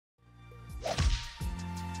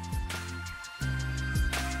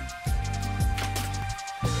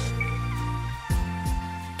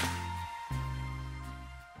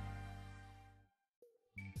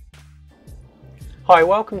Hi,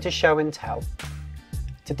 welcome to Show and Tell.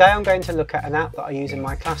 Today I'm going to look at an app that I use in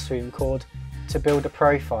my classroom called To Build a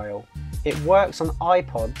Profile. It works on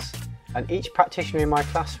iPods and each practitioner in my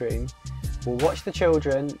classroom will watch the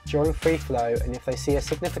children during free flow, and if they see a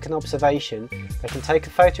significant observation they can take a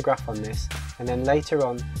photograph on this and then later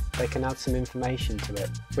on they can add some information to it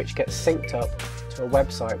which gets synced up to a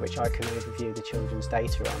website which I can overview the children's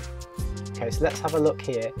data on. Okay, so let's have a look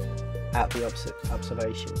here at the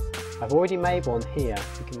observation. I've already made one here.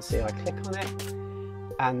 You can see I click on it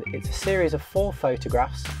and it's a series of 4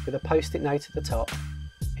 photographs with a post-it note at the top.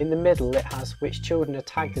 In the middle it has which children are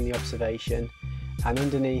tagged in the observation, and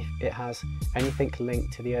underneath it has anything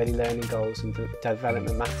linked to the early learning goals and the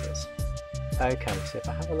development matters. Okay, so if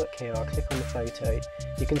I have a look here, I'll click on the photo.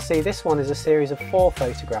 You can see this one is a series of 4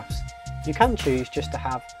 photographs. You can choose just to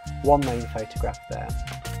have one main photograph there.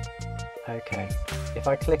 Okay, if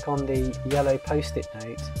I click on the yellow post-it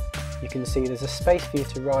note, you can see there's a space for you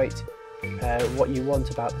to write what you want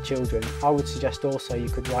about the children. I would suggest also you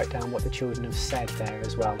could write down what the children have said there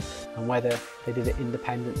as well, and whether they did it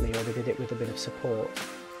independently or they did it with a bit of support.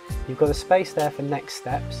 You've got a space there for next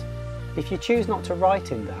steps. If you choose not to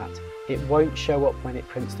write in that, it won't show up when it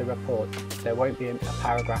prints the report. There won't be a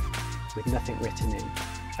paragraph with nothing written in.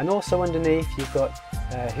 And also underneath you've got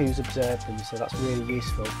who's observed them, so that's really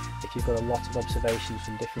useful. If you've got a lot of observations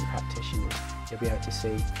from different practitioners, you'll be able to see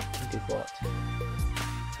who did what.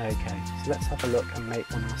 Okay, so let's have a look and make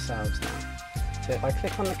one ourselves now. So if I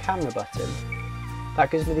click on the camera button,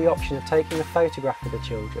 that gives me the option of taking a photograph of the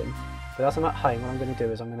children, but as I'm at home what I'm going to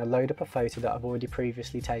do is I'm going to load up a photo that I've already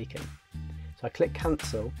previously taken. So I click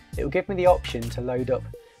cancel, it will give me the option to load up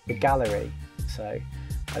the gallery. So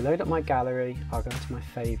I load up my gallery, I'll go into my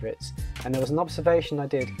favourites, and there was an observation I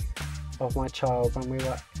did of my child when we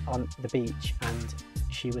were on the beach and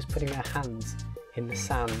she was putting her hands in the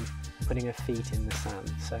sand, putting her feet in the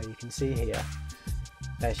sand. So you can see here,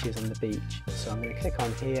 there she is on the beach. So I'm going to click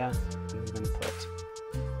on here and I'm going to put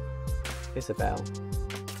Isabel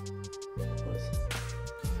was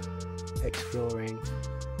exploring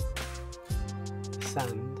the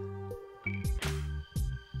sand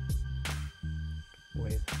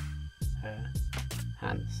with her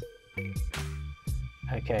hands.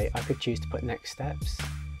 Okay, I could choose to put next steps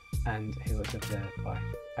and who was observed by.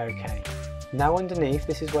 Okay, now underneath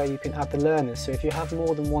this is where you can add the learners. So if you have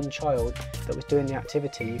more than one child that was doing the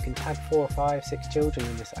activity, you can tag 4, 5, 6 children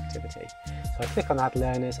in this activity. So I click on add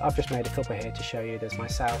learners. I've just made a couple here to show you. There's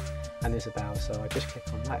myself and Isabel, so I just click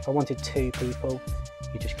on that. If I wanted 2 people,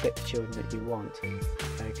 you just click the children that you want.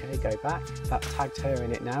 Okay, go back. That's tagged her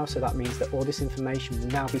in it now, so that means that all this information will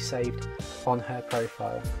now be saved on her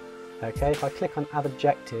profile. Okay, if I click on add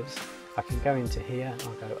objectives, I can go into here,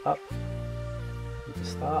 I'll go up, and to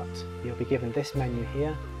start, you'll be given this menu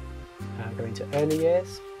here. I'll go into early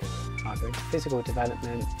years, I'll go into physical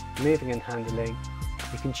development, moving and handling.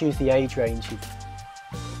 You can choose the age range of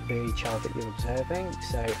the child that you're observing,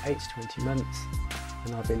 so 8 to 20 months,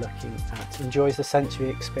 and I'll be looking at enjoys the sensory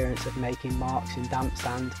experience of making marks in damp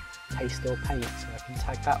sand, paste or paint, so I can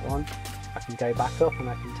tag that one. I can go back up and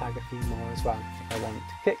I can tag a few more as well if I want.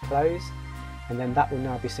 Click close, and then that will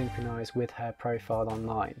now be synchronized with her profile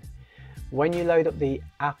online. When you load up the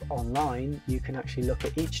app online, you can actually look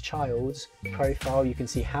at each child's profile. You can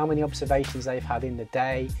see how many observations they've had in the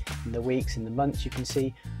day, in the weeks, in the months. You can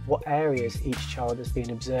see what areas each child has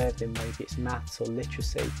been observed in, maybe it's maths or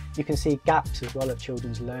literacy. You can see gaps as well of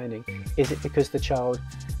children's learning. Is it because the child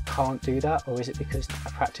can't do that, or is it because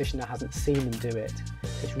a practitioner hasn't seen them do it?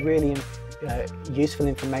 It's really useful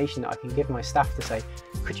information that I can give my staff to say,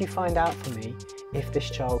 could you find out for me if this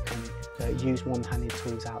child can use one-handed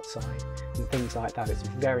tools outside and things like that. It's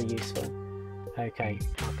very useful. Okay,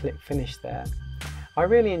 I'll click finish there. I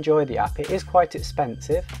really enjoy the app. It is quite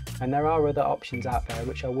expensive and there are other options out there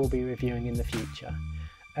which I will be reviewing in the future.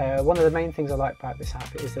 One of the main things I like about this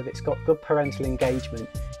app is that it's got good parental engagement.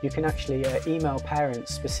 You can actually email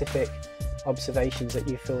parents specific observations that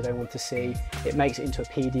you feel they want to see. It makes it into a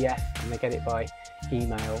PDF and they get it by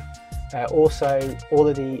email. Also, all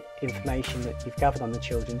of the information that you've gathered on the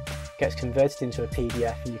children gets converted into a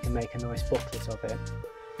PDF and you can make a nice booklet of it.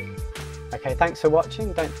 Okay, thanks for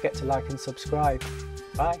watching. Don't forget to like and subscribe.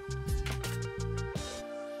 Bye.